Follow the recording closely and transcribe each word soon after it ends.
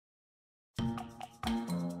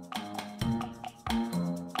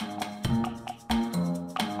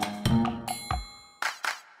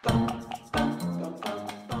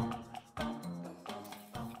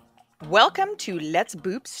Welcome to Let's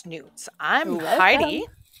Boop Snoots. I'm Welcome. Heidi.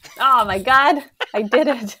 Oh my God, I did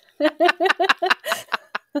it.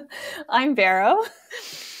 I'm Vero.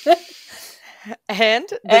 And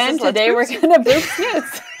today we're going to boop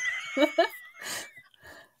Snoots.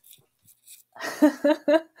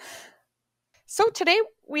 So today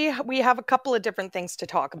we have a couple of different things to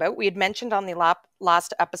talk about. We had mentioned on the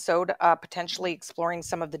last episode potentially exploring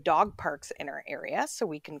some of the dog parks in our area, so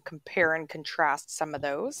we can compare and contrast some of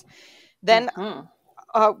those. Then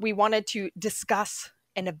we wanted to discuss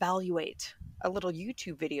and evaluate a little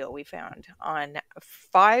YouTube video we found on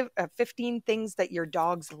 15 things that your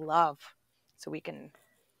dogs love, so we can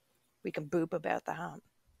boop about that.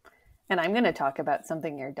 And I'm going to talk about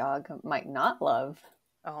something your dog might not love.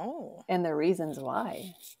 Oh. And the reasons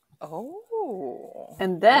why. Oh.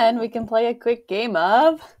 And then we can play a quick game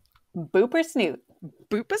of Boop or Snoot.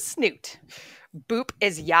 Boop a Snoot. Boop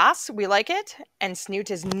is yes, we like it. And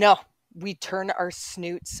Snoot is no, we turn our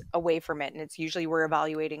snoots away from it. And it's usually we're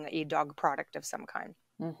evaluating a dog product of some kind.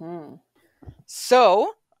 Mm-hmm.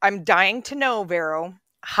 So I'm dying to know, Vero,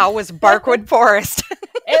 how was Barkwood Forest?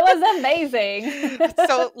 It was amazing.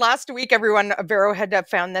 So last week, Vero had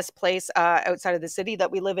found this place outside of the city that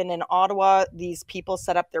we live in Ottawa. These people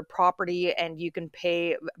set up their property and you can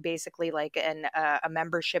pay basically like a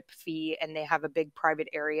membership fee, and they have a big private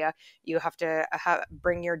area. You have to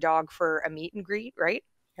bring your dog for a meet and greet, right?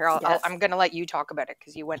 Here, I'm going to let you talk about it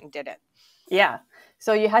because you went and did it. Yeah.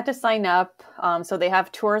 So you had to sign up. So they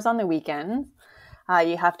have tours on the weekend.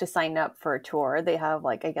 You have to sign up for a tour. They have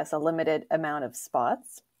a limited amount of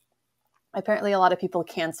spots. Apparently a lot of people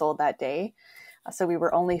canceled that day. So we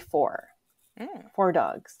were only four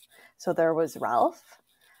dogs. So there was Ralph.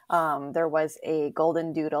 There was a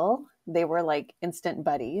golden doodle. They were like instant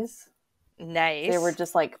buddies. Nice. They were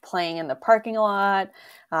just like playing in the parking lot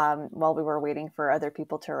while we were waiting for other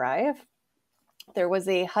people to arrive. There was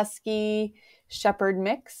a husky shepherd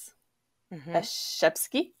mix, a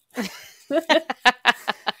Shepsky.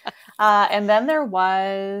 And then there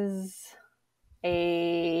was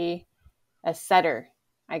a setter,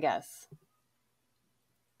 I guess.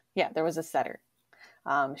 Yeah, there was a setter.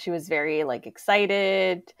 She was very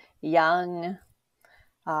excited, young.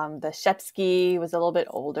 The Shepsky was a little bit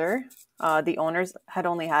older. The owners had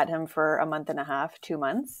only had him for a month and a half, 2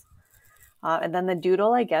 months. And then the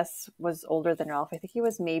doodle, I guess, was older than Ralph. I think he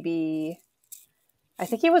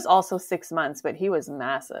was also 6 months, but he was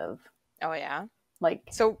massive. Oh, yeah?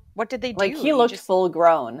 So what did they do? He looked full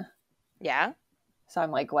grown. Yeah? So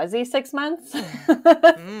I'm like, was he 6 months?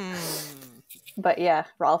 But yeah,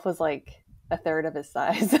 Ralph was like a third of his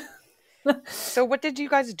size. So what did you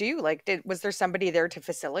guys do? Was there somebody there to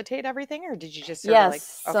facilitate everything, or did you just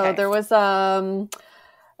So there was a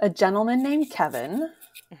gentleman named Kevin.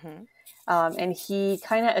 And he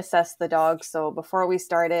kind of assessed the dog. So before we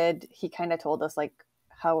started, he kind of told us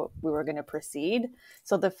how we were going to proceed.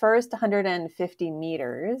 So the first 150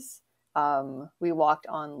 meters, we walked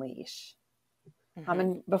on leash.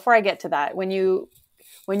 And before I get to that, when you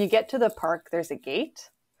get to the park, there's a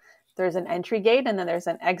gate. There's an entry gate, and then there's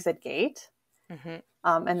an exit gate.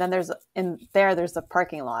 And then there's the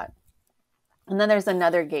parking lot. And then there's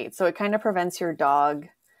another gate. So it kind of prevents your dog,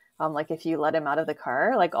 if you let him out of the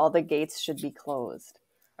car, all the gates should be closed.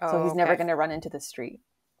 So he's never going to run into the street.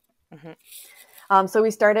 So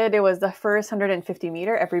we started, it was the first 150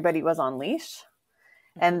 meter, everybody was on leash.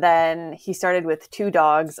 And then he started with 2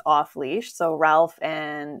 dogs off leash. So Ralph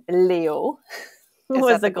and Leo, who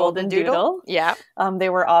was the golden doodle. Yeah. They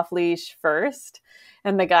were off leash first.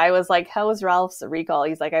 And the guy was like, how's Ralph's recall?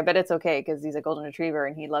 He's like, I bet it's okay because he's a golden retriever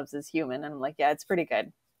and he loves his human. And I'm like, yeah, it's pretty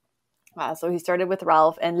good. So he started with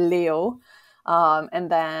Ralph and Leo.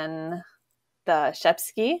 And then the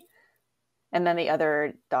Shepsky. And then the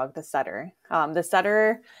other dog, the setter. The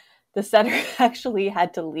setter actually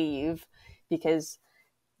had to leave because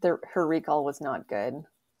her recall was not good.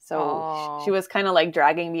 So she was kind of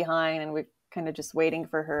dragging behind, and we're kind of just waiting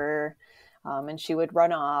for her. And she would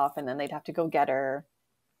run off, and then they'd have to go get her.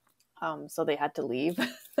 So they had to leave.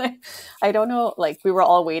 I don't know, we were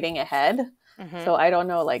all waiting ahead. So I don't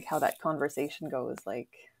know how that conversation goes.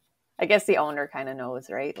 I guess the owner kind of knows,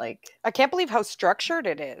 right? I can't believe how structured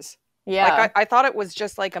it is. Yeah. I thought it was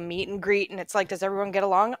just a meet and greet, and it's does everyone get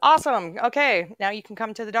along? Awesome. Okay. Now you can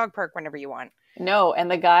come to the dog park whenever you want. No. And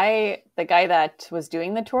the guy that was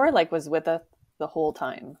doing the tour, was with us the whole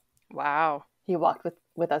time. Wow. He walked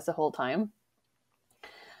with us the whole time.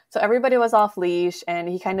 So everybody was off leash, and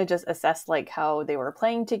he kind of just assessed how they were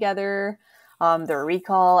playing together, their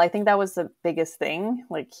recall. I think that was the biggest thing.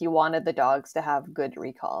 He wanted the dogs to have good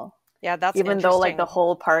recall. Yeah, that's even though the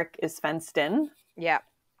whole park is fenced in. Yeah.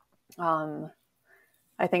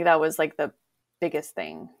 I think that was like the biggest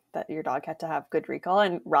thing, that your dog had to have good recall.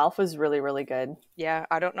 And Ralph was really, really good. Yeah,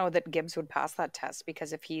 I don't know that Gibbs would pass that test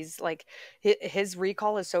because if he's like his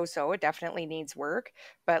recall is so, it definitely needs work,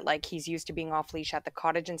 but like he's used to being off leash at the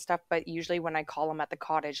cottage and stuff, but usually when I call him at the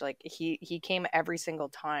cottage, like he came every single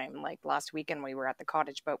time. Like last weekend we were at the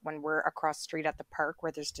cottage, but when we're across the street at the park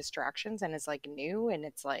where there's distractions and it's like new and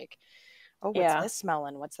it's like, oh, what's Yeah. this smell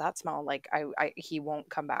and what's that smell? Like I he won't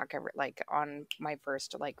come back ever like on my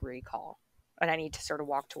first like recall. And I need to sort of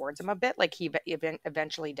walk towards him a bit, like he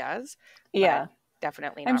eventually does, but Yeah.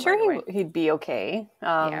 definitely I'm not sure right away. he'd be okay.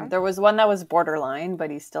 Yeah. There was one that was borderline,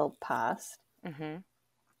 but he still passed. Mm-hmm.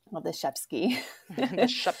 Well, the Shepsky. The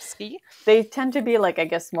Shupski. They tend to be like, I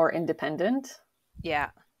guess, more independent. Yeah.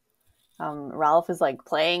 Ralph is like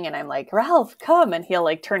playing, and I'm like, Ralph, come, and he'll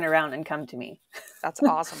like turn around and come to me. That's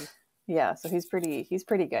awesome. Yeah, so he's pretty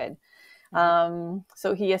good. Mm-hmm.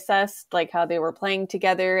 So he assessed like how they were playing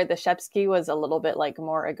together. The Shepsky was a little bit like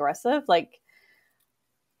more aggressive. Like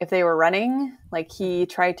if they were running, like he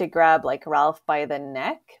tried to grab like Ralph by the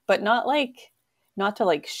neck, but not to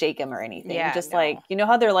like shake him or anything. Yeah, Just no. like, you know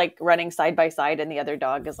how they're like running side by side and the other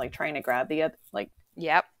dog is like trying to grab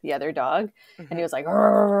Yep. the other dog, and he Mm-hmm. was like,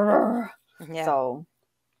 "Rrr." Yeah. So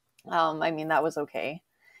I mean, that was okay.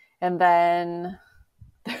 And then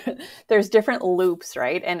there's different loops,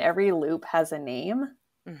 right? And every loop has a name.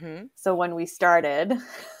 Mm-hmm. So when we started,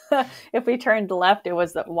 if we turned left, it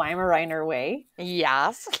was the Weimaraner Way.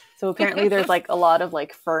 Yes. So apparently there's like a lot of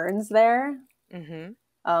like ferns there,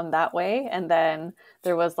 Mm-hmm. that way. And then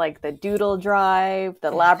there was like the Doodle Drive,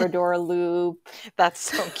 the Labrador Loop. That's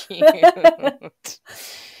so cute.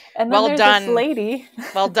 And then Well there's done. this lady.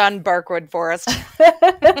 Well done, Barkwood Forest.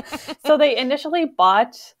 So they initially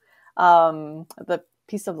bought the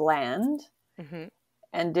piece of land Mm-hmm.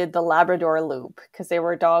 and did the Labrador Loop because they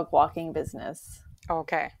were a dog walking business.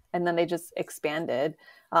 Okay. And then they just expanded,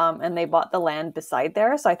 and they bought the land beside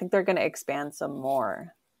there. So I think they're going to expand some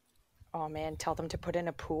more. Oh man, tell them to put in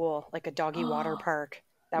a pool, like a doggy water park.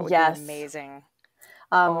 That would Yes. be amazing.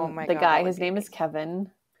 Oh my The God, that guy, would his be name is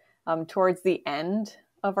amazing. Kevin. Towards the end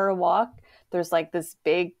of our walk, there's like this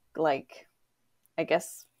big, like, I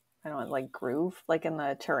guess, I don't know, like groove, like in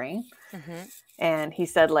the terrain. Mm-hmm. And he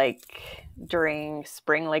said, like, during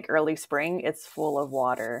spring, like early spring, it's full of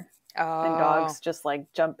water. And Oh, dogs just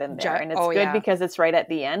like jump in there. And it's oh good yeah. because it's right at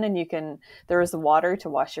the end, and there is water to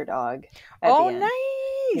wash your dog at Oh, the end. nice.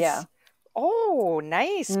 Yeah. Oh,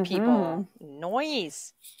 nice, people. Mhm.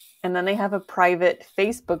 Nice. And then they have a private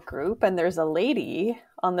Facebook group, and there's a lady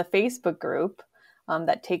on the Facebook group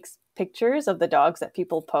that takes pictures of the dogs that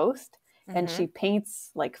people post, and Mhm. she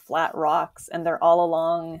paints like flat rocks, and they're all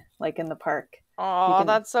along like in the park. Oh, can-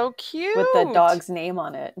 that's so cute. With the dog's name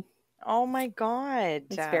on it. Oh my God.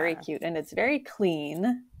 It's very cute, and it's very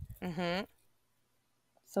clean. Mm-hmm.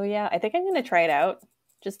 So yeah, I think I'm going to try it out.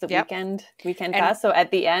 Just the Yep. weekend And- pass. So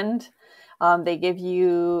at the end, they give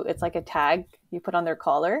you, it's like a tag you put on their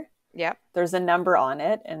collar. Yep. There's a number on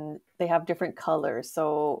it, and they have different colors.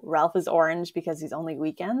 So Ralph is orange because he's only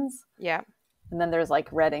weekends. Yep. And then there's like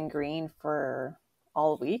red and green for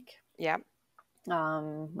all week. Yep.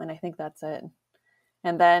 And I think that's it.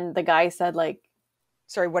 And then the guy said like,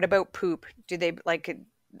 Sorry, what about poop? Do they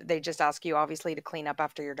they just ask you obviously to clean up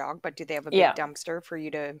after your dog, but do they have a big Yeah. dumpster for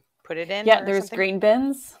you to put it in? yeah, or there's something? green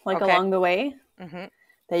bins like Okay. along the way Mm-hmm.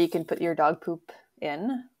 that you can put your dog poop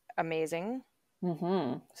in. Amazing.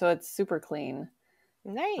 So it's super clean.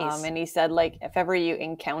 Nice. And he said, like, if ever you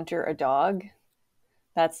encounter a dog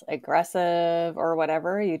that's aggressive or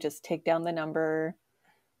whatever, you just take down the number,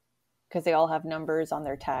 because they all have numbers on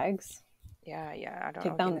their tags. Yeah. I don't Take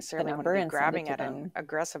know if down you the necessarily want number to be and send it grabbing to at an them.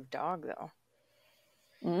 aggressive dog, though.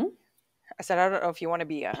 Mm? I said, I don't know if you want to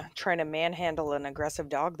be trying to manhandle an aggressive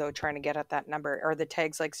dog, though, trying to get at that number. Are the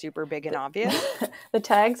tags like super big and obvious? The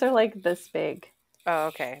tags are like this big. Oh,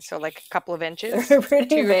 okay. So like a couple of inches? They're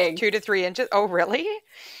pretty big. 2 to 3 inches? Oh, really?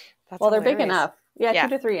 That's Well, they're big hilarious. enough. Yeah, Yeah. 2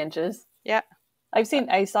 to 3 inches. Yeah. I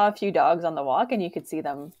saw a few dogs on the walk, and you could see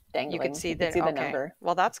them dangling. You could see the the okay. number.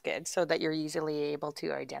 Well, that's good, so that you're easily able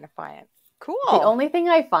to identify it. Cool. The only thing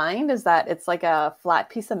I find is that it's like a flat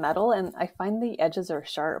piece of metal, and I find the edges are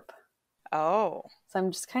sharp. Oh, So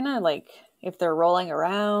I'm just kind of like, if they're rolling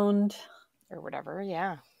around, or whatever.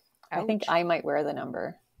 Yeah. I think Ouch. I might wear the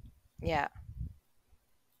number. Yeah.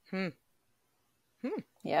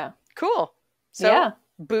 Yeah. Cool. So yeah.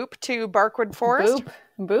 boop to Barkwood Forest.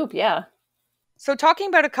 Boop. Yeah. So talking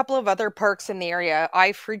about a couple of other parks in the area,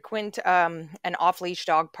 I frequent an off-leash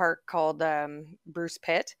dog park called Bruce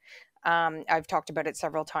Pitt. I've talked about it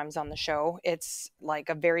several times on the show. It's like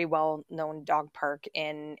a very well known dog park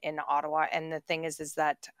in Ottawa, and the thing is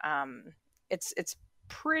that it's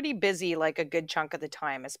pretty busy like a good chunk of the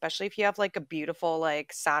time, especially if you have like a beautiful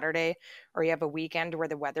like Saturday or you have a weekend where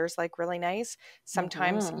the weather's like really nice.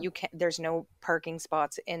 Sometimes Mm-hmm. you can't. There's no parking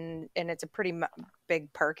spots in, and it's a pretty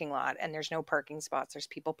big parking lot, and there's no parking spots. There's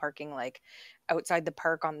people parking like outside the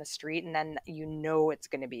park on the street, and then it's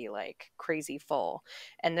going to be like crazy full.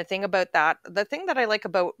 And the thing that I like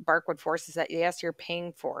about Barkwood Forest is that yes, you're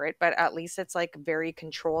paying for it, but at least it's like very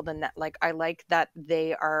controlled, and that like I like that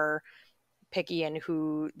they are picky in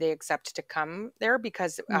who they accept to come there,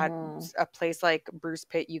 because at Mm-hmm. a place like Bruce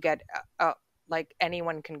Pit, you get like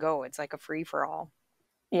anyone can go. It's like a free for all.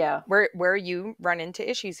 Yeah. Where you run into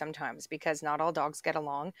issues sometimes because not all dogs get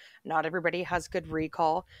along, not everybody has good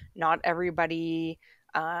recall, not everybody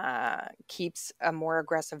keeps a more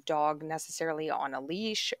aggressive dog necessarily on a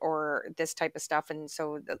leash or this type of stuff. And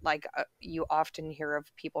so like you often hear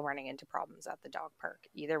of people running into problems at the dog park,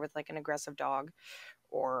 either with like an aggressive dog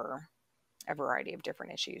or a variety of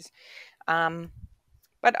different issues. um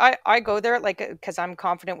but I go there like because I'm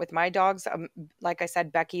confident with my dogs. Like I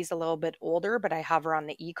said, Becky's a little bit older, but I have her on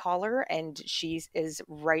the e-collar, and she is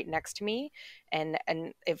right next to me. And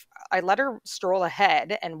if I let her stroll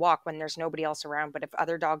ahead and walk when there's nobody else around, but if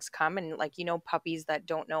other dogs come and like puppies that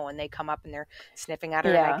don't know and they come up and they're sniffing at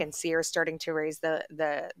her, and I Yeah. can see her starting to raise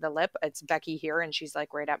the lip, it's Becky here, and she's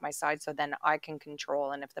like right at my side. So then I can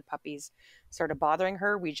control, and if the puppy's sort of bothering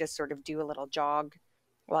her, we just sort of do a little jog.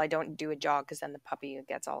 Well, I don't do a jog because then the puppy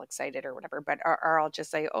gets all excited or whatever. But or I'll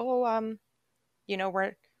just say, oh,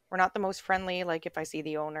 we're not the most friendly. Like if I see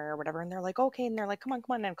the owner or whatever, and they're like, okay, and they're like, come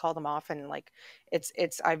on, and call them off. And like,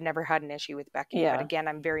 it's I've never had an issue with Becky, but Yeah. again,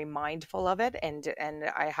 I'm very mindful of it, and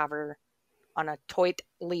I have her on a toit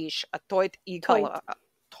leash, a toit Toit. e-collar,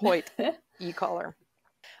 toit e-collar.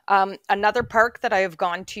 Another park that I have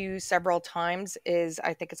gone to several times is,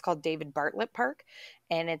 I think it's called David Bartlett Park,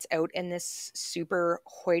 and it's out in this super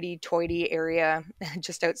hoity-toity area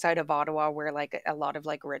just outside of Ottawa, where like a lot of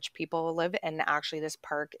like rich people live. And actually, this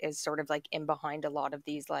park is sort of like in behind a lot of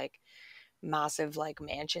these like massive like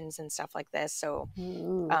mansions and stuff like this. So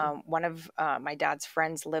Ooh. one of my dad's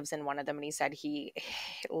friends lives in one of them, and he said he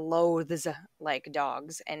loathes like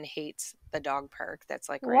dogs and hates the dog park that's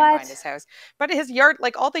like right in behind What? his house. But his yard,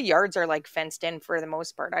 like all the yards are like fenced in for the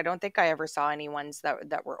most part. I don't think I ever saw any ones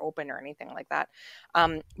that were open or anything like that.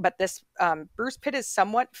 But this Bruce Pit is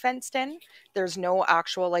somewhat fenced in. There's no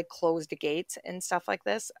actual like closed gates and stuff like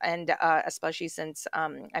this, and especially since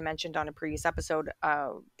I mentioned on a previous episode,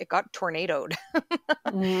 it got tornadoed.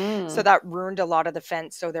 So Mm. that ruined a lot of the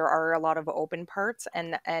fence. So there are a lot of open parts,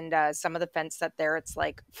 and some of the fence that there, it's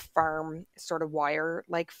like farm sort of wire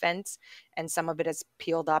like fence, and some of it is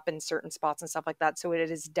peeled up in certain spots and stuff like that. So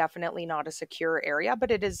it is definitely not a secure area,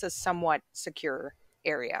 but it is a somewhat secure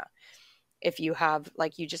area. If you have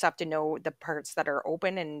like, you just have to know the parts that are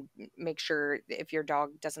open and make sure if your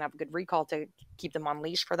dog doesn't have a good recall to keep them on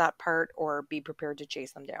leash for that part, or be prepared to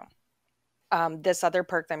chase them down. This other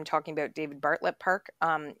park that I'm talking about, David Bartlett Park,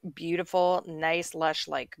 beautiful, nice, lush,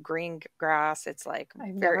 like green grass. It's like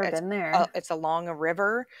I've very, never been there. it's along a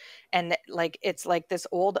river, and like it's like this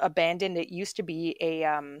old abandoned. It used to be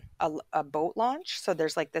a boat launch. So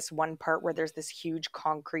there's like this one part where there's this huge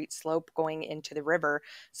concrete slope going into the river.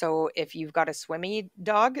 So if you've got a swimmy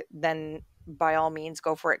dog, then by all means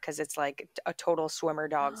go for it, because it's like a total swimmer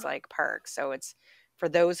dogs like park. So it's for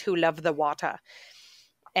those who love the water.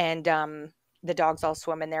 And the dogs all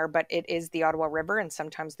swim in there, but it is the Ottawa River, and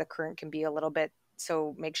sometimes the current can be a little bit.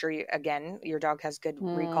 So make sure you, again, your dog has good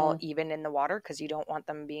recall Mm. even in the water, because you don't want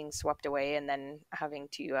them being swept away and then having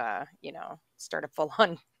to, start a full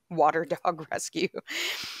on water dog rescue.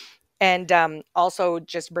 And also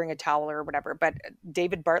just bring a towel or whatever. But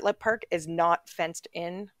David Bartlett Park is not fenced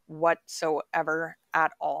in whatsoever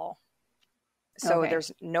at all. So Okay.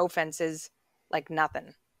 there's no fences, like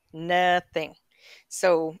nothing.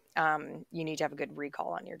 So you need to have a good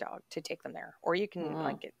recall on your dog to take them there. Or you can Mm.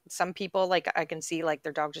 like some people, like I can see like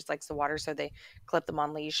their dog just likes the water, so they clip them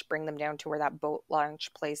on leash, bring them down to where that boat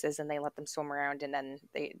launch place is, and they let them swim around, and then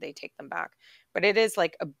they take them back. But it is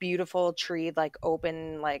like a beautiful tree, like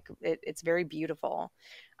open, like it's very beautiful.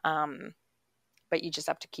 Um, but you just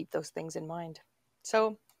have to keep those things in mind.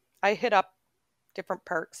 So I hit up different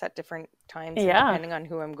parks at different times, and Yeah. depending on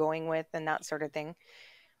who I'm going with and that sort of thing.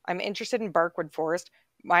 I'm interested in Barkwood Forest.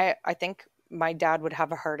 I think my dad would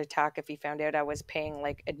have a heart attack if he found out I was paying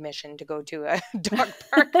like admission to go to a dog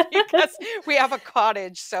park because we have a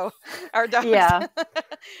cottage. So our dogs, Yeah.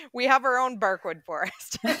 we have our own Barkwood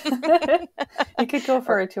forest. You could go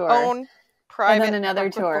for Our a tour. own private And then another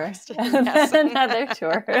Barkwood tour. forest. And Yes. then another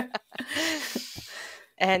tour.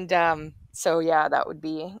 And so yeah, that would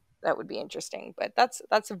be interesting. But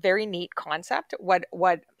that's a very neat concept. What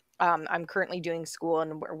I'm currently doing school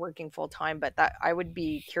and we're working full time, but that I would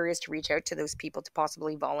be curious to reach out to those people to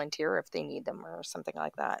possibly volunteer if they need them or something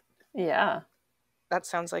like that. Yeah. That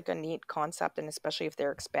sounds like a neat concept, and especially if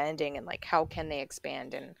they're expanding, and like how can they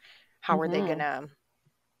expand and how are they gonna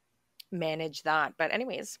manage that? But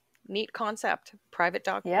anyways, neat concept. Private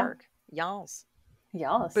dog park. Y'alls.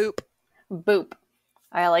 Yes. Boop.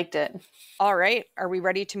 I liked it. All right. Are we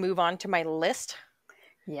ready to move on to my list?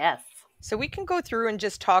 Yes. So we can go through and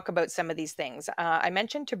just talk about some of these things. I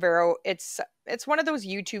mentioned to Vero, it's one of those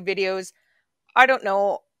YouTube videos. I don't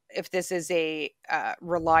know if this is a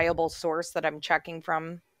reliable source that I'm checking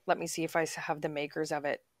from. Let me see if I have the makers of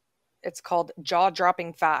it. It's called Jaw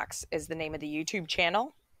Dropping Facts is the name of the YouTube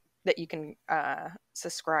channel that you can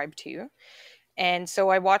subscribe to. And so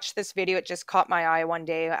I watched this video. It just caught my eye one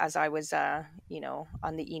day as I was, on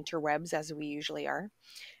the interwebs, as we usually are.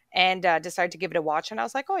 And decided to give it a watch. And I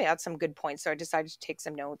was like, oh, yeah, that's some good points. So I decided to take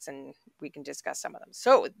some notes and we can discuss some of them.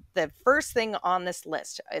 So the first thing on this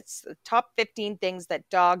list, it's the top 15 things that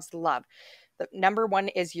dogs love. The number one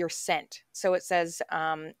is your scent. So it says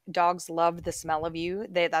dogs love the smell of you.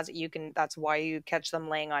 That's why you catch them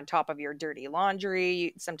laying on top of your dirty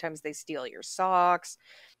laundry. Sometimes they steal your socks.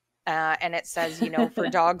 And it says, for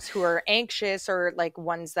dogs who are anxious or like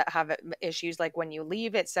ones that have issues, like when you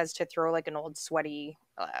leave, it says to throw like an old sweaty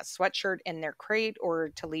sweatshirt in their crate or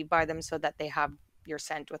to leave by them so that they have your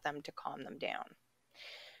scent with them to calm them down.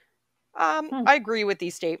 I agree with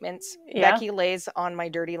these statements. Yeah. Becky lays on my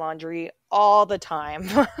dirty laundry all the time.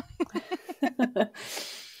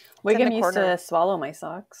 Wiggum used to swallow my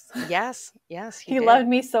socks. Yes. He loved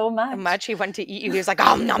me so much. He went to eat you. He was like,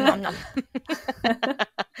 nom, nom, nom.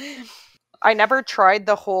 I never tried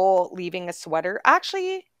the whole leaving a sweater.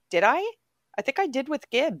 Actually, did I? I think I did with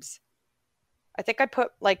Gibbs. I think I put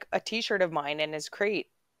like a t-shirt of mine in his crate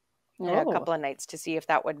a couple of nights to see if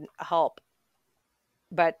that would help.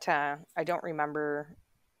 But I don't remember.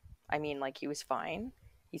 I mean, like he was fine.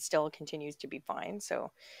 He still continues to be fine.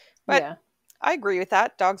 So, but yeah. I agree with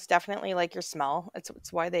that. Dogs definitely like your smell.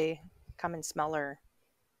 It's why they come and smell our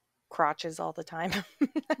crotches all the time.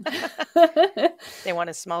 They want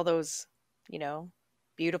to smell those,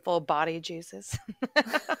 beautiful body juices.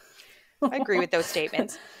 I agree with those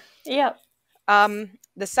statements. Yep.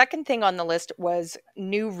 The second thing on the list was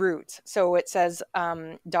new routes. So it says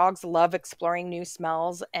dogs love exploring new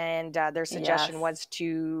smells, and their suggestion was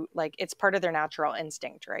to it's part of their natural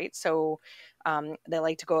instinct, right? So they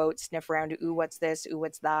like to go out, sniff around. Ooh, what's this? Ooh,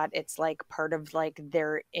 what's that? It's like part of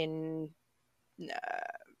their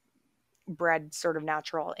bred sort of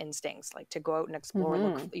natural instincts, like to go out and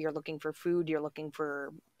explore. You're looking for food. You're looking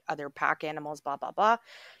for other pack animals. Blah blah blah.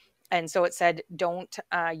 And so it said, don't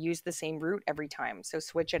use the same route every time. So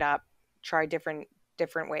switch it up, try different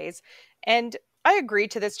ways. And I agree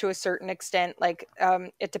to this to a certain extent.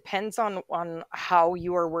 It depends on how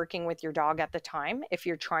you are working with your dog at the time. If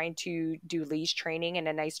you're trying to do leash training and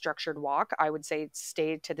a nice structured walk, I would say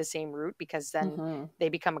stay to the same route because then they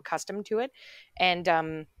become accustomed to it.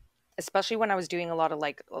 And especially when I was doing a lot of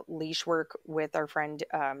leash work with our friend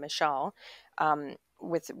Michelle,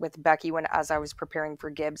 with Becky as I was preparing for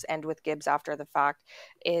Gibbs and with Gibbs after the fact,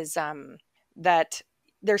 is that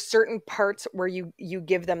there's certain parts where you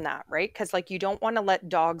give them that, right? Because you don't want to let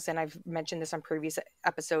dogs, and I've mentioned this on previous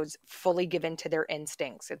episodes, fully give in to their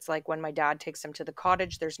instincts. It's like when my dad takes them to the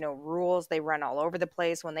cottage, there's no rules. They run all over the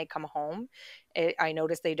place. When they come home, I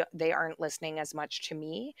notice they aren't listening as much to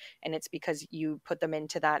me, and it's because you put them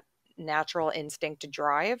into that natural instinct to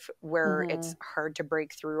drive where it's hard to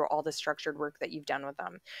break through all the structured work that you've done with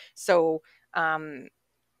them. So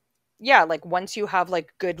once you have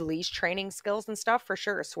good leash training skills and stuff, for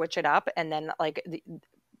sure switch it up. And then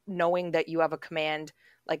knowing that you have a command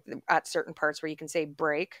at certain parts where you can say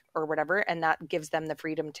break or whatever, and that gives them the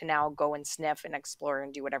freedom to now go and sniff and explore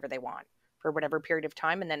and do whatever they want for whatever period of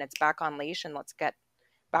time. And then it's back on leash and let's get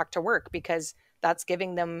back to work, because that's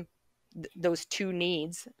giving them those two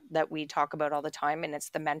needs that we talk about all the time. And it's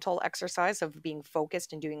the mental exercise of being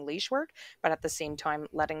focused and doing leash work, but at the same time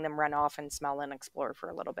letting them run off and smell and explore for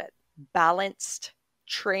a little bit. Balanced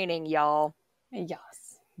training, y'all.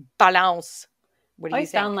 Yes. Balance. What do you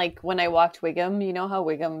think? Sound like when I walked Wiggum, you know how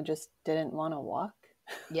Wiggum just didn't want to walk?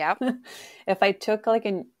 Yeah. If I took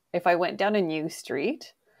if I went down a new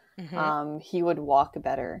street, Mm-hmm. he would walk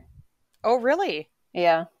better. Oh, really?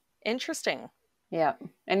 Yeah. Interesting. Yeah.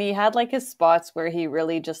 And he had like his spots where he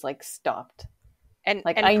really just like stopped. And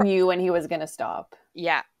Like and I knew when he was going to stop.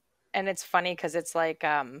 yeah, and it's funny because it's like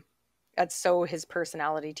that's so his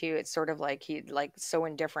personality too. It's sort of like he like so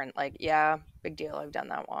indifferent. Like, yeah, big deal. I've done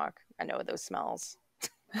that walk. I know those smells.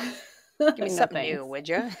 Give me No something thanks. new, would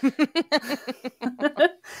you?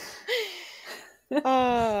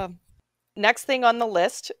 uh, Next thing on the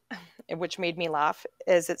list, which made me laugh,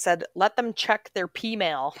 is it said, let them check their pee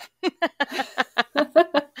mail.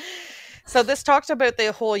 So this talks about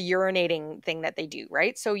the whole urinating thing that they do,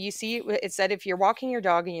 right? So you see, it said if you're walking your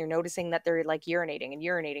dog and you're noticing that they're like urinating and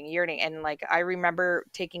urinating and urinating, and like I remember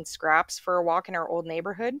taking Scraps for a walk in our old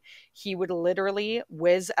neighborhood, he would literally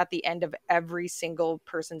whiz at the end of every single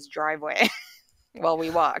person's driveway while we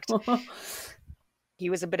walked. He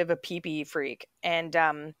was a bit of a pee-pee freak, and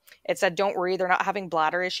it said don't worry, they're not having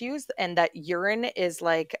bladder issues, and that urine is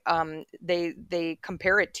like they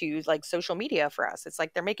compare it to like social media for us. It's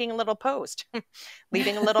like they're making a little post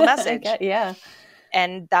leaving a little message, Yeah.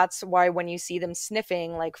 and that's why when you see them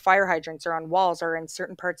sniffing like fire hydrants or on walls or in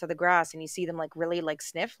certain parts of the grass, and you see them like really like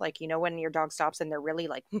sniff, like you know when your dog stops and they're really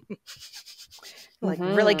like like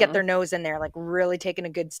really get their nose in there, like really taking a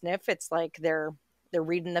good sniff, it's like they're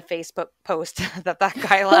reading the Facebook post that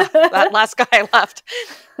guy left, that last guy left,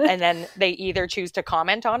 and then they either choose to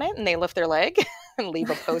comment on it and they lift their leg and leave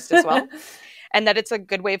a post as well, and that it's a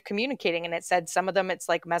good way of communicating. And it said some of them it's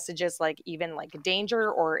like messages like even like danger,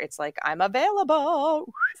 or it's like I'm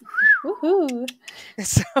available. Woohoo.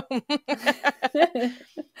 So,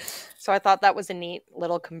 so I thought that was a neat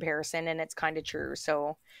little comparison, and it's kind of true.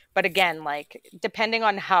 So, but again, like depending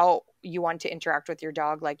on how you want to interact with your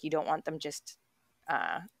dog, like you don't want them just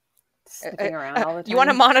sniffing around all the time. You want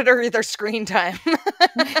to monitor their screen time.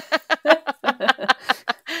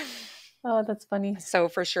 Oh, that's funny. So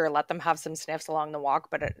for sure, let them have some sniffs along the walk.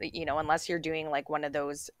 But you know, unless you're doing like one of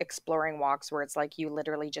those exploring walks where it's like you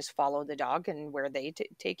literally just follow the dog and where they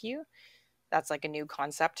take you, that's like a new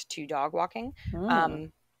concept to dog walking.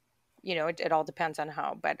 You know, it all depends on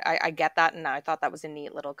how. But I get that, and I thought that was a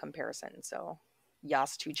neat little comparison. So,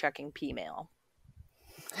 yes to checking P mail.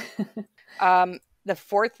 The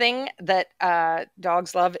fourth thing that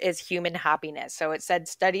dogs love is human happiness. So it said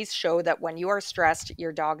studies show that when you are stressed,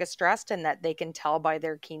 your dog is stressed, and that they can tell by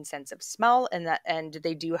their keen sense of smell, and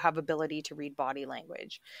they do have ability to read body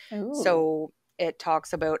language. Ooh. So it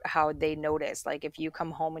talks about how they notice, like if you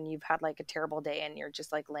come home and you've had like a terrible day and you're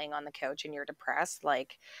just like laying on the couch and you're depressed,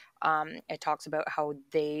 like it talks about how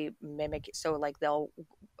they mimic. So like they'll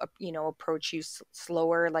you know, approach you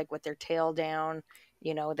slower, like with their tail down,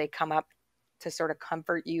 you know, they come up to sort of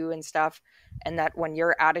comfort you and stuff, and that when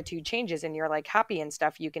your attitude changes and you're like happy and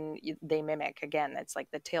stuff, they mimic again. It's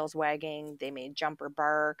like the tail's wagging, they may jump or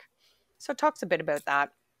bark. So it talks a bit about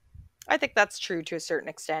that. I think that's true to a certain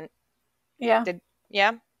extent. Yeah.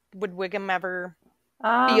 Would Wiggum ever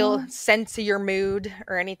feel sense of your mood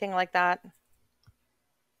or anything like that?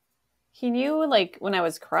 He knew like when I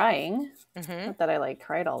was crying. Not that I like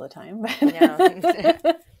cried all the time, but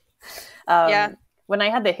yeah. When I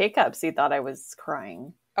had the hiccups, he thought I was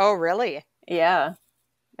crying. Oh, really? Yeah.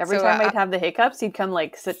 Every time I'd have the hiccups, he'd come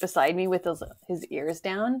like sit beside me with his ears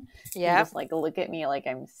down. Yeah. And just like look at me like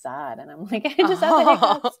I'm sad. And I'm like, I just have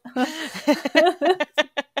the hiccups.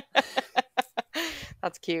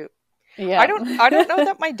 That's cute. Yeah. I don't know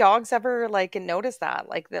that my dogs ever like notice that.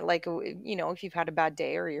 Like that, like, you know, if you've had a bad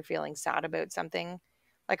day or you're feeling sad about something,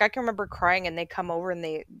 like I can remember crying and they come over and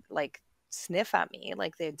they like sniff at me.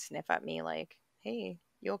 Like they'd sniff at me like, hey,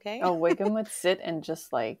 you okay? Oh, Wiggum would sit and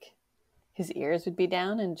just like his ears would be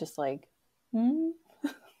down and just like,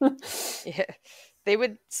 Yeah. They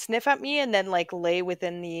would sniff at me and then like lay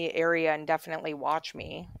within the area and definitely watch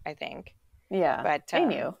me, I think. Yeah. But they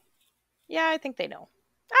knew. Yeah, I think they know.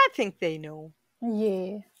 I think they know.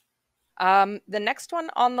 Yeah. The next one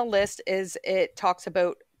on the list is it talks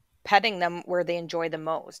about petting them where they enjoy the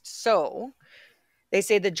most. So they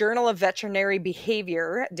say the Journal of Veterinary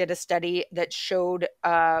Behavior did a study that showed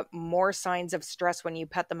more signs of stress when you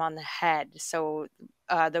pet them on the head. So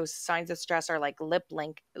those signs of stress are like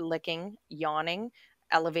licking, yawning,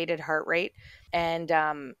 elevated heart rate. And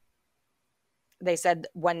they said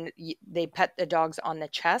when they pet the dogs on the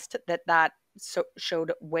chest, that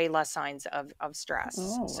showed way less signs of stress.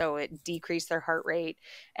 Oh. So it decreased their heart rate,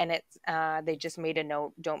 and they just made a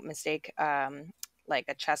note, don't mistake like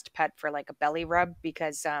a chest pet for like a belly rub,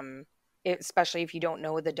 because especially if you don't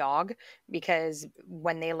know the dog, because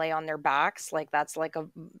when they lay on their backs, like that's like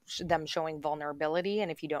them showing vulnerability.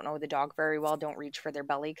 And if you don't know the dog very well, don't reach for their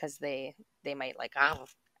belly because they might like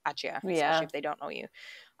at you, especially Yeah. if they don't know you.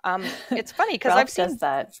 It's funny because I've Ralph does seen,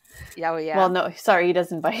 that. yeah, oh Well, yeah, no, sorry, he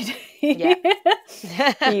doesn't bite. yeah.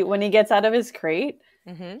 When he gets out of his crate,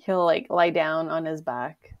 Hmm. he'll like lie down on his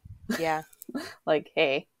back, Yeah. like,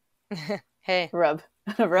 hey, Hey. rub,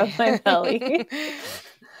 rub my belly.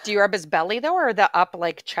 Do you rub his belly though, or the up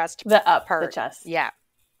like chest The part? chest. Yeah.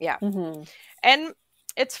 Yeah. Mm-hmm. And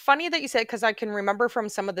it's funny that you said, because I can remember from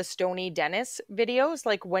some of the Stony Dennis videos,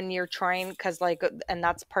 like when you're trying, because like, and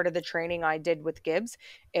that's part of the training I did with Gibbs.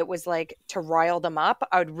 It was like to rile them up.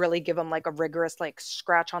 I would really give them like a rigorous like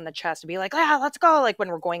scratch on the chest to be like, yeah, let's go. Like when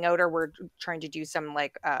we're going out or we're trying to do some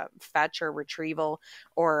like fetch or retrieval,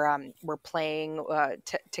 or we're playing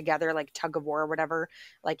together, like tug of war or whatever.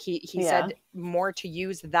 Like he Yeah. said more to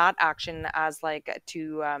use that action as like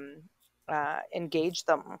to engage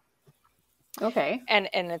them. Okay. And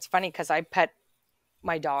it's funny because I pet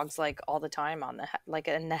my dogs like all the time on the like,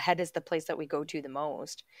 and the head is the place that we go to the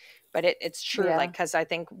most. But it's true, like, Yeah. because I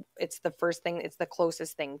think it's the first thing, it's the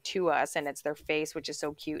closest thing to us, and it's their face, which is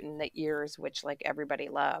so cute, and the ears, which like everybody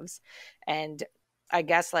loves. And I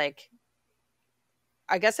guess like,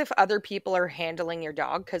 I guess if other people are handling your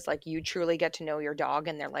dog, because like you truly get to know your dog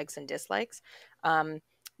and their likes and dislikes, um,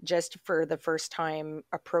 just for the first time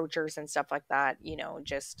approachers and stuff like that,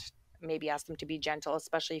 just maybe ask them to be gentle,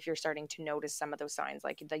 especially if you're starting to notice some of those signs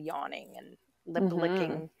like the yawning and lip Mm-hmm.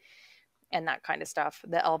 licking and that kind of stuff.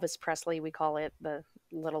 The Elvis Presley, we call it, the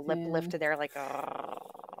little lip Yeah. lift there, like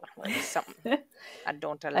something I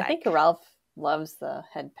don't I think like. Ralph loves the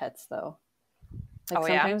head pets though. Like Oh,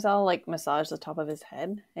 yeah. sometimes I'll like massage the top of his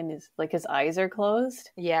head and his eyes are closed.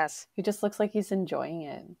 Yes. He just looks like he's enjoying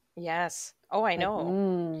it. Yes. Oh, I Like,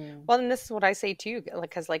 know. Well, and this is what I say too, like,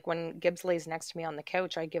 because like when Gibbs lays next to me on the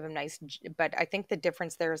couch, I give him nice, but I think the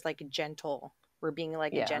difference there is like gentle. We're being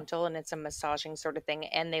like a yeah. gentle, and it's a massaging sort of thing,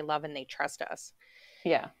 and they love and they trust us.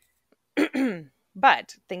 Yeah.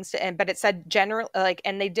 But but it said general, like,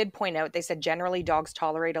 and they did point out, they said generally dogs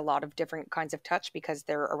tolerate a lot of different kinds of touch because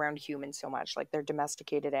they're around humans so much, like they're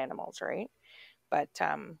domesticated animals, right? But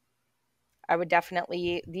I would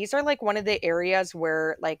definitely, these are like one of the areas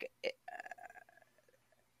where like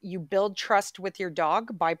you build trust with your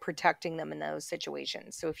dog by protecting them in those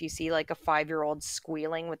situations. So if you see like a 5-year-old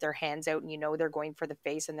squealing with their hands out and you know they're going for the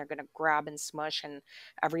face and they're going to grab and smush and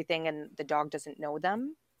everything, and the dog doesn't know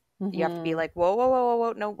them, you have to be Mm-hmm. like, whoa, whoa, whoa, whoa,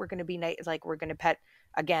 whoa. No, we're going to be nice. Like, we're going to pet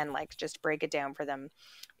again, like, just break it down for them.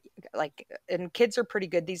 Like, and kids are pretty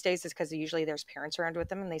good these days, is because usually there's parents around with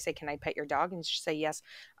them and they say, can I pet your dog? And you say yes.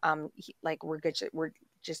 Like, we're good. We're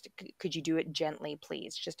just, could you do it gently,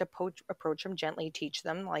 please? Just approach them gently, teach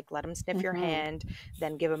them, like, let them sniff your Mm-hmm. hand,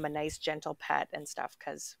 then give them a nice, gentle pet and stuff.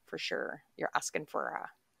 Because for sure, you're asking for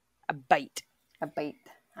a bite A bite.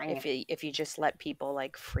 if you just let people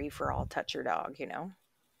like free for all touch your dog.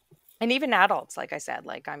 And even adults, like I said,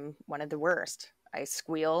 like I'm one of the worst. I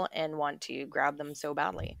squeal and want to grab them so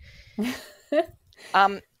badly.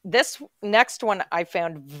 This next one I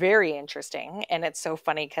found very interesting, and it's so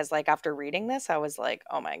funny because like after reading this, I was like,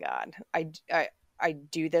 oh my god, I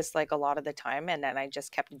do this like a lot of the time, and then I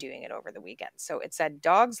just kept doing it over the weekend. So it said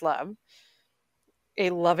dogs love a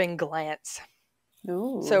loving glance.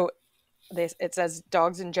 Ooh. So it says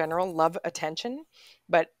dogs in general love attention,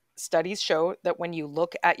 but studies show that when you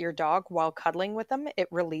look at your dog while cuddling with them, it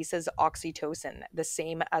releases oxytocin, the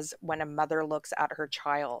same as when a mother looks at her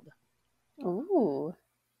child. Ooh.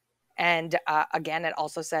 And again, it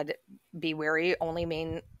also said be wary, only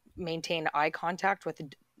maintain eye contact with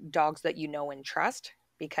dogs that you know and trust,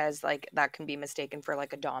 because like that can be mistaken for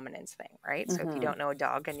like a dominance thing, right? So if you Mm-hmm. don't know a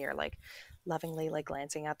dog and you're like lovingly like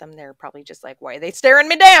glancing at them, they're probably just like, why are they staring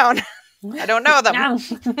me down? I don't know them.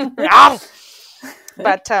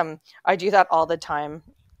 But I do that all the time.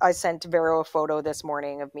 I sent Vero a photo this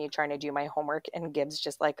morning of me trying to do my homework, and Gibbs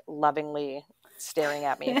just like lovingly staring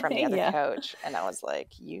at me from the other Yeah. couch. And I was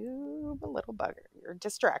like, you little bugger, you're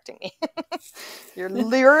distracting me. You're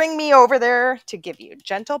luring me over there to give you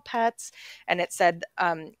gentle pets. And it said,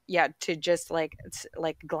 yeah, to just like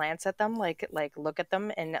glance at them, like look at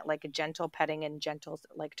them, and like a gentle petting and gentle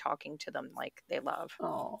like talking to them like they love,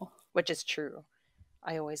 Oh. which is true.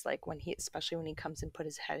 I always like when especially when he comes and put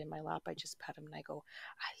his head in my lap, I just pet him and I go,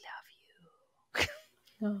 I love you.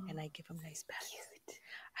 Oh. And I give him nice pets. Cute.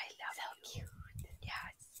 I love So you. cute.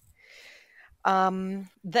 Yes.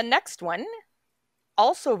 The next one,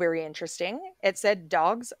 also very interesting. It said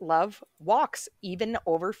dogs love walks, even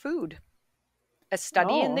over food. A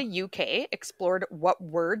study in the Oh, UK explored what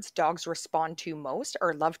words dogs respond to most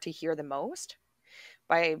or love to hear the most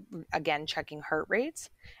by, again, checking heart rates.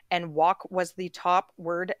 And walk was the top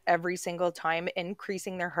word every single time,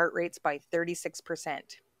 increasing their heart rates by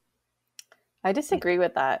 36%. I disagree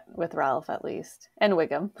with that, with Ralph at least, and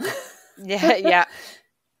Wiggum. Yeah, yeah.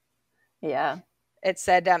 Yeah. It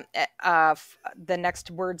said the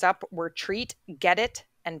next words up were treat, get it,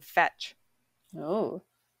 and fetch. Oh.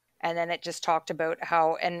 And then it just talked about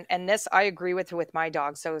how, and this I agree with my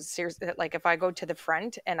dog. So seriously, like if I go to the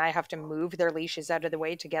front and I have to move their leashes out of the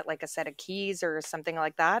way to get like a set of keys or something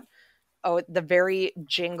like that, oh, the very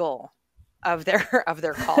jingle of their of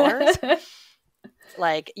their collars,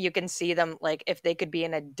 like you can see them, like if they could be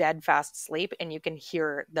in a dead fast sleep and you can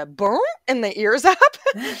hear the boom in the ears up.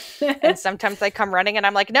 And sometimes they come running and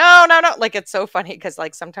I'm like, no, no, no. Like it's so funny because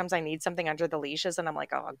like sometimes I need something under the leashes and I'm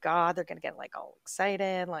like, oh God, they're gonna get like all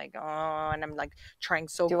excited, like, oh, and I'm like trying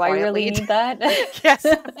so Do I really quietly need that? yes,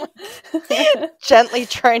 gently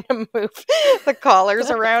trying to move the collars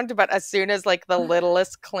around. But as soon as like the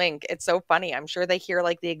littlest clink, it's so funny. I'm sure they hear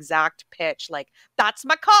like the exact pitch, like, that's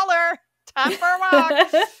my collar. Time for a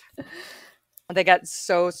walk. They get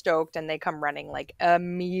so stoked and they come running like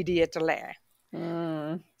immediately.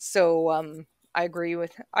 Mm, So I agree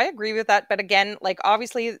with that, but again, like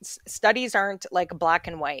obviously studies aren't like black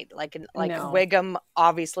and white. Like no. Wiggum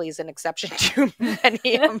obviously is an exception to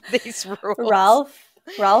many of these rules.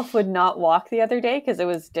 Ralph would not walk the other day because it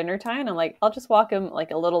was dinner time. I'm like, I'll just walk him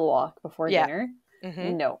like a little walk before Yeah. dinner.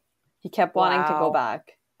 Mm-hmm. No, he kept wanting to go Wow.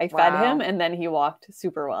 back. I fed him Wow. and then he walked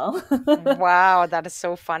super well. Wow, that is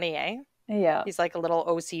so funny, eh? Yeah. He's like a little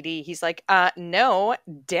OCD. He's like, no,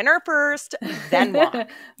 dinner first, then walk.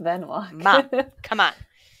 Then walk. Mom, come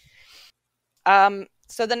on.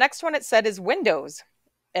 So the next one it said is windows.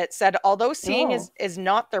 It said, although seeing Oh. is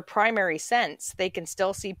not their primary sense, they can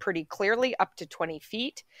still see pretty clearly up to 20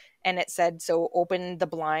 feet. And it said, so open the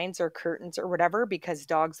blinds or curtains or whatever, because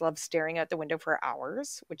dogs love staring out the window for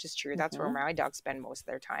hours, which is true. That's where Mhm. my dogs spend most of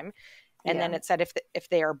their time. And then Yeah. it said if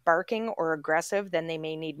they are barking or aggressive, then they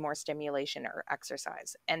may need more stimulation or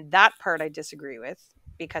exercise. And that part I disagree with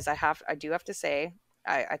because I do have to say,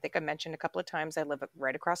 I think I mentioned a couple of times I live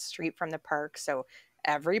right across the street from the park. So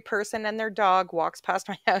every person and their dog walks past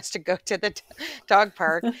my house to go to the dog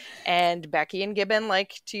park. And Becky and Gibbon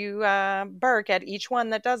like to bark at each one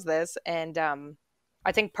that does this. And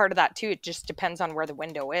I think part of that too, it just depends on where the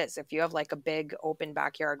window is. If you have like a big open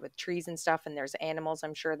backyard with trees and stuff and there's animals,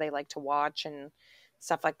 I'm sure they like to watch and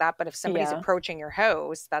stuff like that. But if somebody's Yeah. approaching your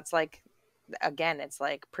house, that's like, again, it's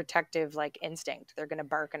like protective, like instinct. They're going to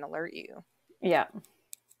bark and alert you. Yeah.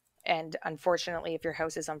 And unfortunately, if your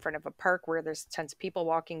house is in front of a park where there's tons of people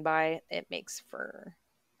walking by, it makes for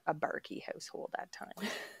a barky household at times.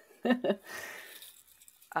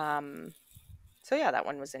 So yeah, that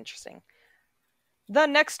one was interesting. The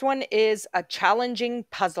next one is a challenging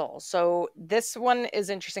puzzle. So this one is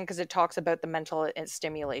interesting because it talks about the mental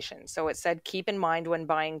stimulation. So it said, keep in mind when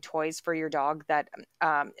buying toys for your dog that,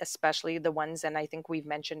 especially the ones, and I think we've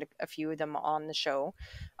mentioned a few of them on the show,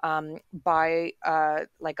 buy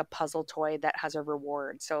like a puzzle toy that has a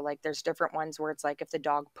reward. So like there's different ones where it's like if the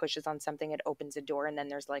dog pushes on something, it opens a door and then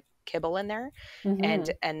there's like kibble in there. Mm-hmm.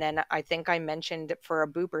 And then I think I mentioned for a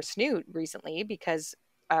Boop or Snoot recently because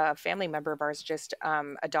a family member of ours just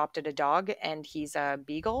adopted a dog and he's a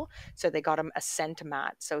beagle. So they got him a scent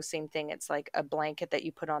mat. So same thing. It's like a blanket that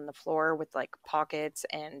you put on the floor with like pockets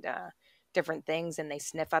and different things. And they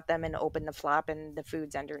sniff at them and open the flap and the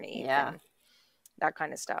food's underneath Yeah. and that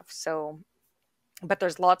kind of stuff. So, but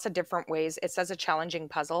there's lots of different ways. It says a challenging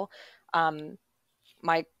puzzle.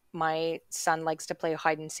 My my son likes to play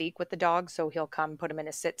hide and seek with the dog. So he'll come put him in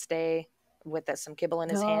a sit stay with some kibble in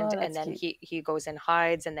his hand Oh, and that's then cute. he goes and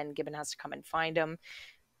hides and then Gibbon has to come and find him.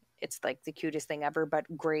 It's like the cutest thing ever, but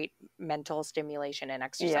great mental stimulation and Yeah.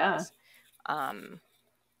 exercise.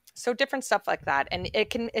 So different stuff like that. And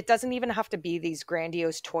it doesn't even have to be these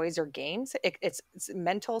grandiose toys or games. It's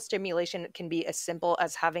mental stimulation. It can be as simple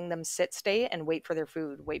as having them sit stay and wait for their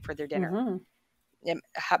food, wait for their dinner. Mm-hmm.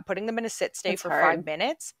 Putting them in a sit stay It's for hard. 5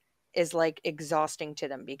 minutes is like exhausting to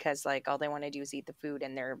them because like all they want to do is eat the food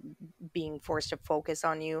and they're being forced to focus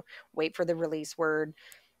on you, wait for the release word.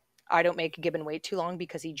 I don't make Gibbon wait too long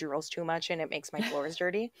because he drools too much and it makes my floors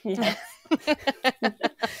dirty. Yeah.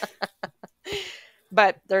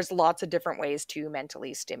 But there's lots of different ways to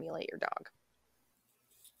mentally stimulate your dog.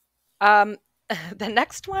 Um, the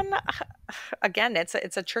next one, again, it's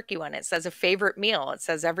a tricky one. It says a favorite meal. It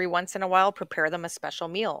says every once in a while, prepare them a special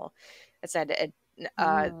meal. It said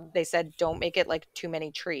They said don't make it like too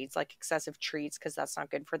many treats, like excessive treats, because that's not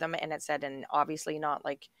good for them. And it said, and obviously not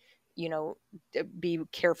like, you know, be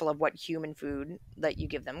careful of what human food that you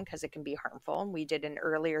give them because it can be harmful. We did an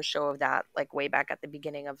earlier show of that, like way back at the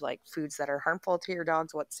beginning, of like foods that are harmful to your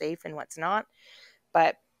dogs, what's safe and what's not.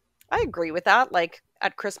 But I agree with that. Like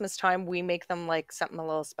at Christmas time, we make them like something a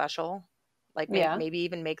little special. Like Yeah. maybe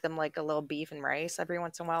even make them like a little beef and rice every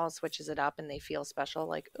once in a while, switches it up and they feel special.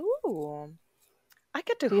 Like, ooh, I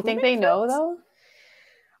get to Do you who think make they know this? though?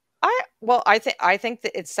 I think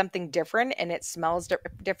that it's something different and it smells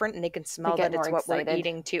different and they can They smell get that more it's what we're excited.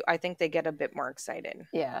 eating too. I think they get a bit more excited.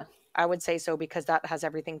 Yeah. I would say so because that has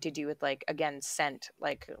everything to do with like again scent,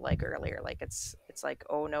 like earlier. Like it's like,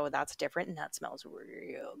 oh no, that's different and that smells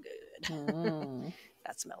real good.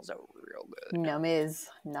 That smells real good. Nummies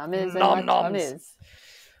in my Nom noms.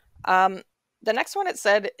 tummies. The next one it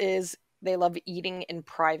said is they love eating in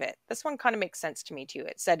private. This one kind of makes sense to me too.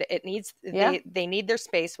 It said it needs they need their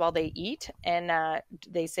space while they eat, and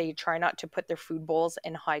they say try not to put their food bowls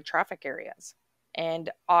in high traffic areas. And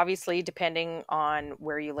obviously, depending on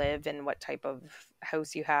where you live and what type of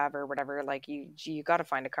house you have or whatever, like you got to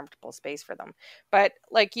find a comfortable space for them. But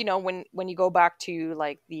like when you go back to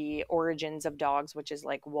like the origins of dogs, which is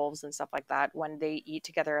like wolves and stuff like that, when they eat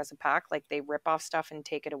together as a pack, like they rip off stuff and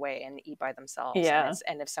take it away and eat by themselves. Yeah.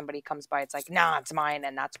 And if somebody comes by, it's like, nah, it's mine,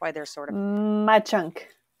 and that's why they're sort of My chunk.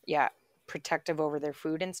 yeah, protective over their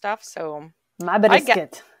food and stuff. So My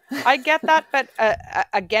brisket. I get that, but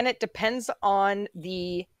again, it depends on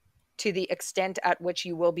to the extent at which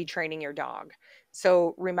you will be training your dog.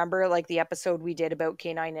 So remember, like the episode we did about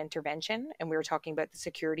canine intervention, and we were talking about the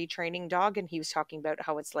security training dog, and he was talking about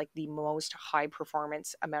how it's like the most high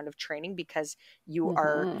performance amount of training because you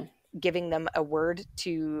are giving them a word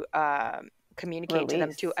to communicate to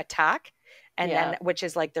them to attack. And then which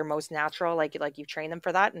is like their most natural, like you've trained them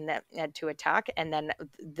for that and to attack. And then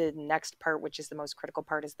the next part, which is the most critical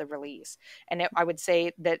part, is the release. And I would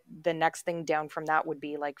say that the next thing down from that would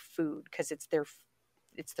be like food, because it's their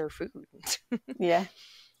food. Yeah.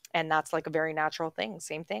 And that's like a very natural thing.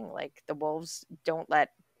 Same thing. Like the wolves don't let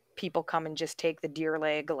people come and just take the deer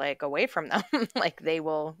leg like away from them. Like they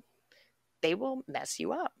will mess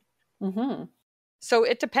you up. So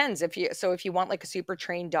it depends if you want like a super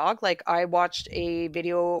trained dog. Like I watched a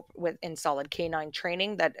video in Solid Canine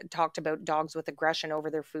Training that talked about dogs with aggression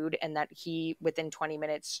over their food, and that he within 20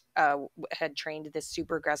 minutes had trained this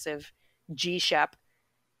super aggressive G-Shep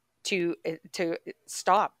to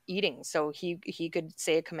stop eating. So he could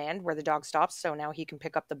say a command where the dog stops, so now he can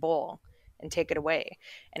pick up the bowl and take it away.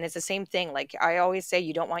 And it's the same thing. Like I always say,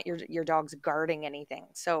 you don't want your dogs guarding anything.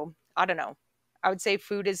 So I don't know. I would say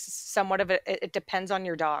food is somewhat of it depends on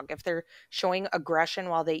your dog. If they're showing aggression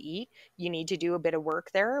while they eat, you need to do a bit of work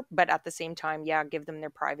there. But at the same time, give them their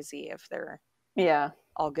privacy if they're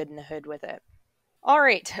all good in the hood with it. All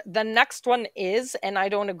right. The next one is, and I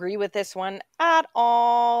don't agree with this one at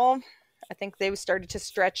all. I think they started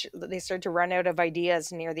to run out of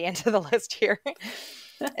ideas near the end of the list here.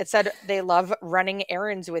 It said they love running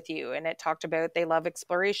errands with you, and it talked about they love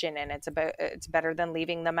exploration, and it's better than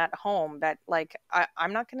leaving them at home. But like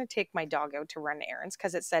I'm not going to take my dog out to run errands,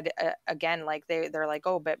 because it said again, like they're like,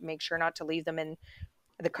 oh, but make sure not to leave them in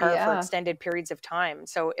the car for extended periods of time.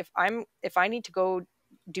 So if I need to go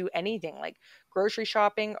do anything like grocery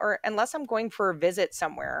shopping, or unless I'm going for a visit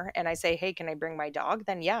somewhere and I say, hey, can I bring my dog?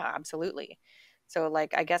 Then yeah, absolutely. So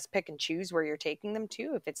like, I guess pick and choose where you're taking them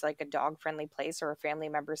to. If it's like a dog friendly place or a family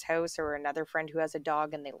member's house or another friend who has a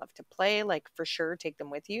dog and they love to play, like for sure, take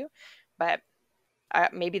them with you. But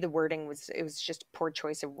maybe the wording was just poor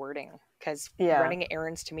choice of wording, because running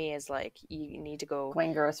errands to me is like you need to go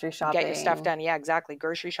going grocery shopping, get your stuff done. Yeah, exactly.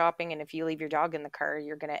 Grocery shopping. And if you leave your dog in the car,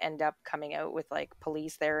 you're going to end up coming out with like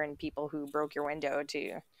police there and people who broke your window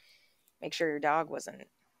to make sure your dog wasn't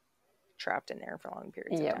trapped in there for long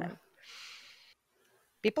periods of time.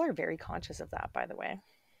 People are very conscious of that, by the way.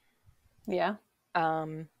 Yeah.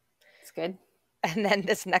 It's good. And then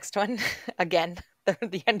this next one, again,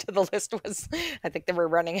 the end of the list was, I think they were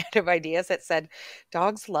running out of ideas. It said,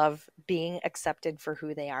 dogs love being accepted for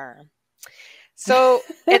who they are. So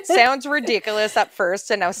it sounds ridiculous at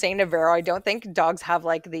first. And I was saying to Vero, I don't think dogs have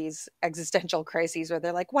like these existential crises where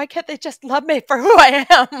they're like, why can't they just love me for who I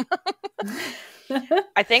am?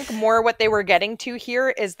 I think more what they were getting to here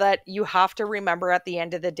is that you have to remember at the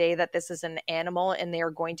end of the day that this is an animal and they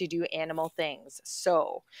are going to do animal things.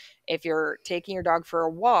 So if you're taking your dog for a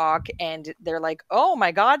walk and they're like, oh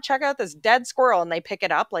my God, check out this dead squirrel, and they pick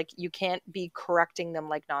it up, like you can't be correcting them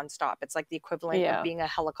like nonstop. It's like the equivalent of being a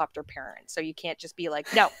helicopter parent. So you can't just be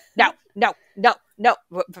like, no, no, no, no, no,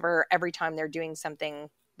 for every time they're doing something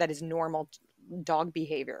that is normal dog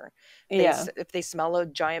behavior. If they smell a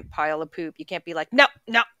giant pile of poop, you can't be like, no,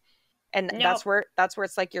 no. And that's where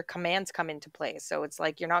it's like your commands come into play. So it's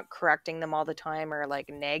like you're not correcting them all the time or like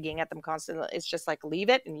nagging at them constantly. It's just like leave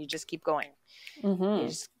it and you just keep going. You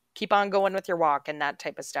just keep on going with your walk and that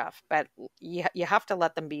type of stuff. But you have to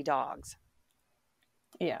let them be dogs.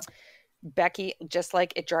 Yeah. Becky, just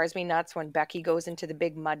like it drives me nuts when Becky goes into the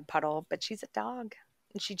big mud puddle, but she's a dog.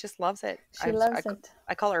 And she just loves it. She loves it.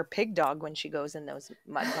 I call her pig dog when she goes in those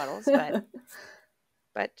mud puddles,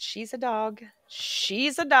 but she's a dog.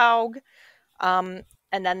 She's a dog. And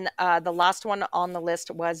then the last one on the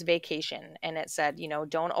list was vacation. And it said,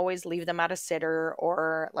 don't always leave them at a sitter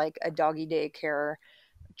or like a doggy daycare.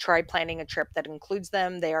 Try planning a trip that includes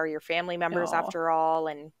them. They are your family members after all.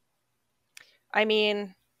 And I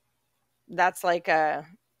mean, that's like a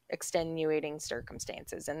extenuating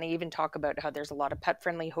circumstances, and they even talk about how there's a lot of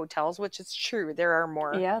pet-friendly hotels, which is true. There are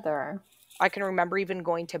more. Yeah, there are. I can remember even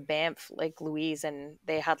going to Banff, Lake Louise, and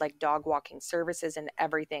they had like dog walking services and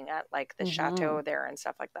everything at like the chateau there and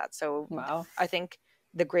stuff like that. So I think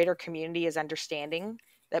the greater community is understanding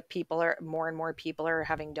that more and more people are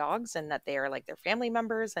having dogs and that they are like their family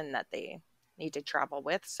members and that they need to travel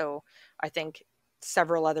with. So I think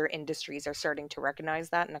several other industries are starting to recognize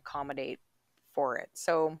that and accommodate for it.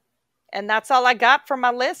 So, and that's all I got from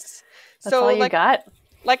my list. That's all you got?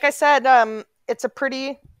 Like I said,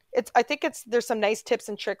 there's some nice tips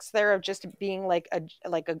and tricks there of just being like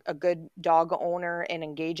a good dog owner and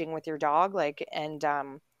engaging with your dog.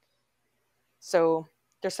 So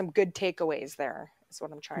there's some good takeaways there is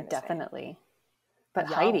what I'm trying to say. Definitely. But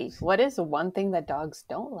Heidi, what is one thing that dogs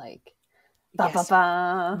don't like? Yes.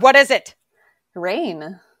 What is it?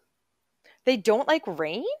 Rain. They don't like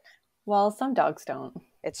rain? Well, some dogs don't.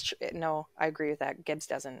 No, I agree with that. Gibbs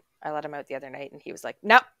doesn't. I let him out the other night and he was like,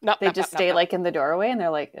 no. They just stay like in the doorway and they're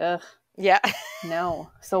like, ugh. Yeah.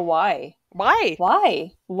 No. So why? Why?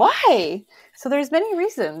 So there's many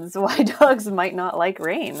reasons why dogs might not like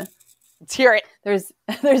rain. Let's hear it. There's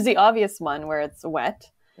the obvious one where it's wet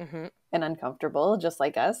and uncomfortable, just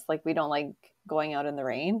like us. Like we don't like going out in the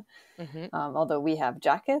rain. Although we have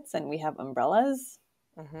jackets and we have umbrellas.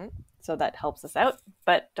 So that helps us out.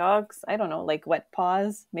 But dogs, I don't know, like wet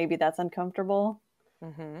paws, maybe that's uncomfortable.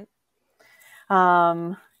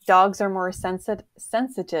 Dogs are more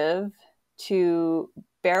sensitive to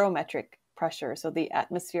barometric pressure. So the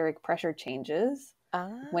atmospheric pressure changes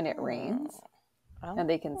when it rains. And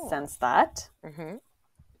they can sense that.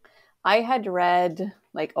 I had read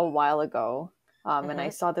like a while ago, and I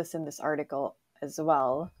saw this in this article as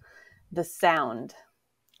well, the sound.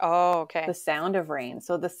 Oh, okay. The sound of rain.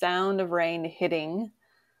 So the sound of rain hitting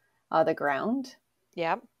the ground.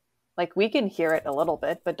 Yeah. Like we can hear it a little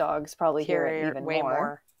bit, but dogs probably hear it even way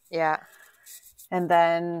more. Yeah. And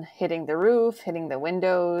then hitting the roof, hitting the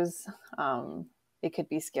windows. It could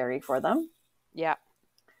be scary for them. Yeah.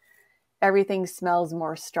 Everything smells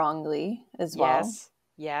more strongly as well.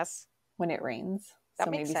 Yes. When it rains. That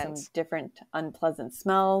makes maybe sense. Some different unpleasant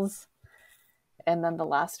smells. And then the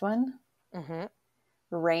last one.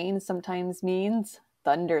 Rain sometimes means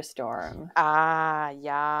thunderstorm. Ah,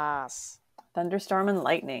 yes. Thunderstorm and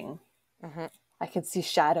lightning. I can see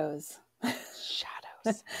shadows.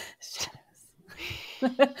 Shadows.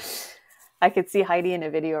 I could see Heidi in a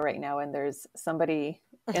video right now and there's somebody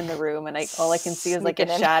in the room and all I can see is like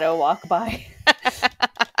a shadow walk by.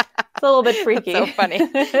 It's a little bit freaky. That's so funny.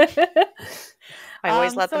 I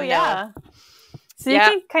always let them know. So you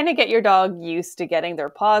can kind of get your dog used to getting their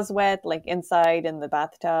paws wet, like inside in the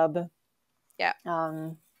bathtub. Yeah.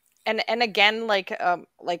 And again,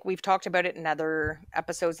 like we've talked about it in other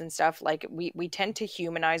episodes and stuff, like we tend to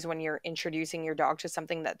humanize when you're introducing your dog to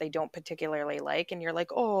something that they don't particularly like, and you're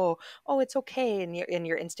like, oh, it's okay, and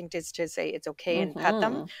your instinct is to say it's okay and pet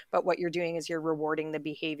them, but what you're doing is you're rewarding the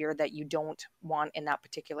behavior that you don't want in that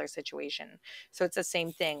particular situation. So it's the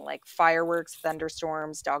same thing, like fireworks,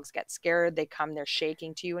 thunderstorms, dogs get scared, they come, they're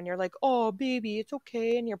shaking to you, and you're like, oh baby, it's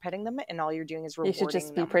okay, and you're petting them, and all you're doing is rewarding them. You should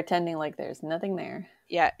just be pretending like there's nothing there.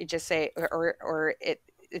 Yeah, you just say, or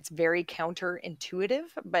it's very counterintuitive,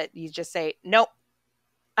 but you just say, no,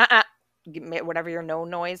 whatever your no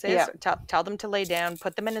noise is. Yeah. Tell them to lay down,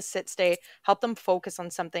 put them in a sit stay, help them focus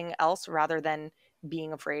on something else rather than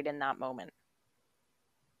being afraid in that moment.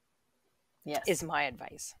 Yes. is my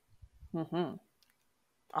advice. Mm-hmm.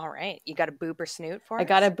 All right. You got a boop or snoot for us? I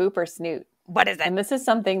got a boop or snoot. What is it? And this is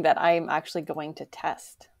something that I'm actually going to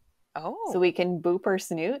test. Oh. So we can boop or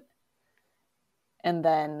snoot. And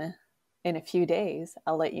then in a few days,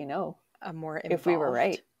 I'll let you know if we were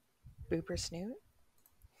right. Boop or snoot?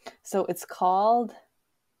 So it's called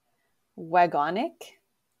Wagonic,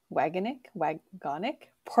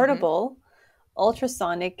 portable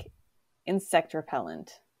ultrasonic insect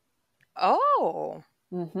repellent. Oh.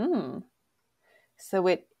 Mm-hmm. So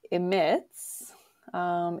it emits,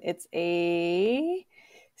 it's a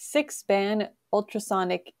 6-band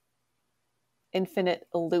ultrasonic infinite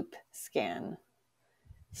loop scan.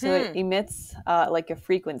 So it emits like a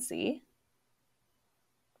frequency,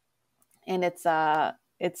 and it's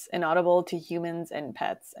inaudible to humans and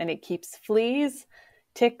pets, and it keeps fleas,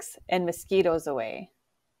 ticks, and mosquitoes away.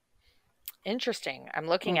 Interesting. I'm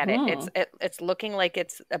looking at it. It's looking like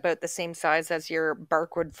it's about the same size as your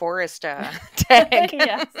Barkwood Forest tag.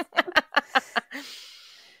 Yes.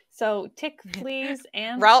 So tick, fleas,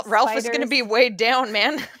 and Ralph spiders. is going to be weighed down,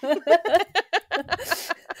 man.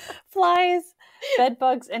 Flies, bed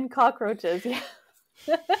bugs, and cockroaches. Yeah.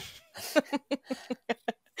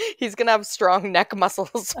 He's going to have strong neck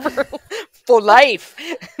muscles for life.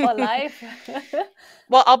 For life.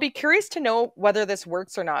 Well, I'll be curious to know whether this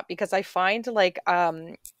works or not, because I find like,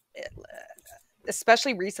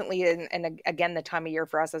 especially recently, and again, the time of year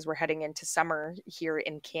for us as we're heading into summer here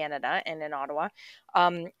in Canada and in Ottawa,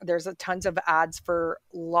 there's tons of ads for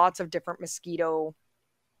lots of different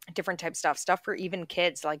different type stuff for even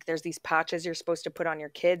kids. Like there's these patches you're supposed to put on your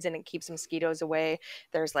kids and it keeps mosquitoes away.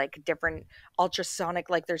 There's like different ultrasonic,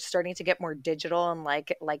 like they're starting to get more digital and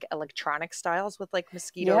like electronic styles with like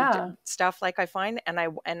mosquito stuff, like I find, and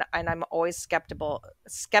I'm always skeptical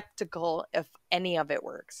if any of it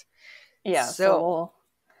works. Yeah, so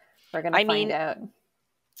we're gonna find out.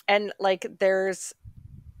 And like there's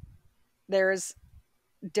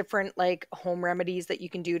different like home remedies that you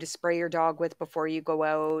can do to spray your dog with before you go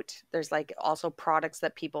out. There's like also products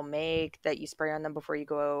that people make that you spray on them before you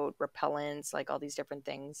go out, repellents, like all these different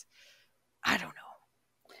things. I don't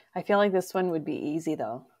know. I feel like this one would be easy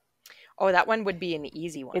though. Oh, that one would be an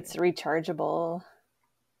easy one. It's rechargeable.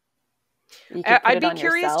 I'd be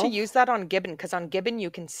curious to use that on Gibbon, because on Gibbon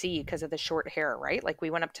you can see because of the short hair, right? Like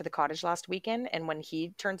we went up to the cottage last weekend, and when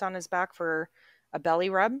he turns on his back for a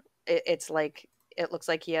belly rub, it's like it looks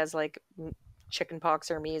like he has like chicken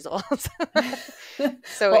pox or measles.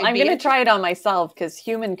 So well, I'm going to try it on myself because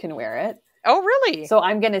human can wear it. Oh, really? So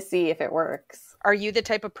I'm going to see if it works. Are you the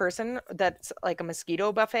type of person that's like a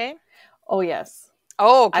mosquito buffet? Oh, yes.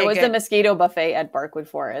 Oh, okay, I was a mosquito buffet at Barkwood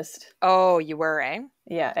Forest. Oh, you were, eh?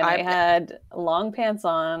 Yeah, and I had long pants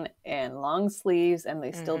on and long sleeves, and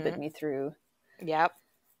they still bit me through. Yep.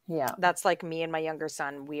 Yeah. That's like me and my younger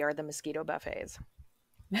son. We are the mosquito buffets.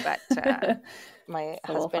 But my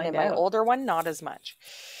husband and my older one, not as much.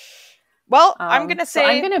 Well, I'm going to say... So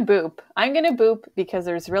I'm going to boop. I'm going to boop because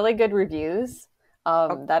there's really good reviews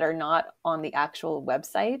that are not on the actual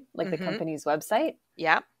website, like the company's website.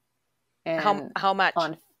 Yeah. And how much?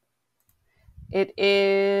 It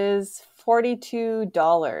is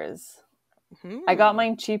 $42. I got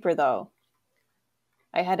mine cheaper though.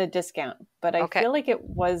 I had a discount, but I feel like I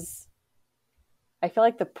feel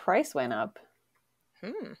like the price went up.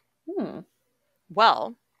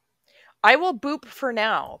 Well, I will boop for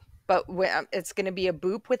now, but it's going to be a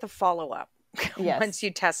boop with a follow-up once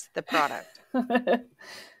you test the product.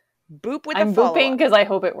 Boop with a follow-up. I'm booping because I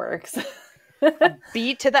hope it works. A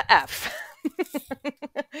B to the F.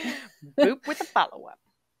 Boop with a follow-up.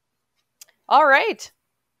 All right.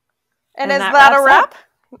 And is that a wrap?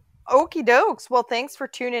 Okie dokes. Well, thanks for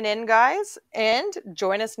tuning in, guys. And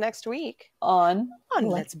join us next week on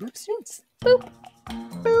Let's Boop Snoots. Boop.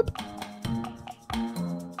 Boop.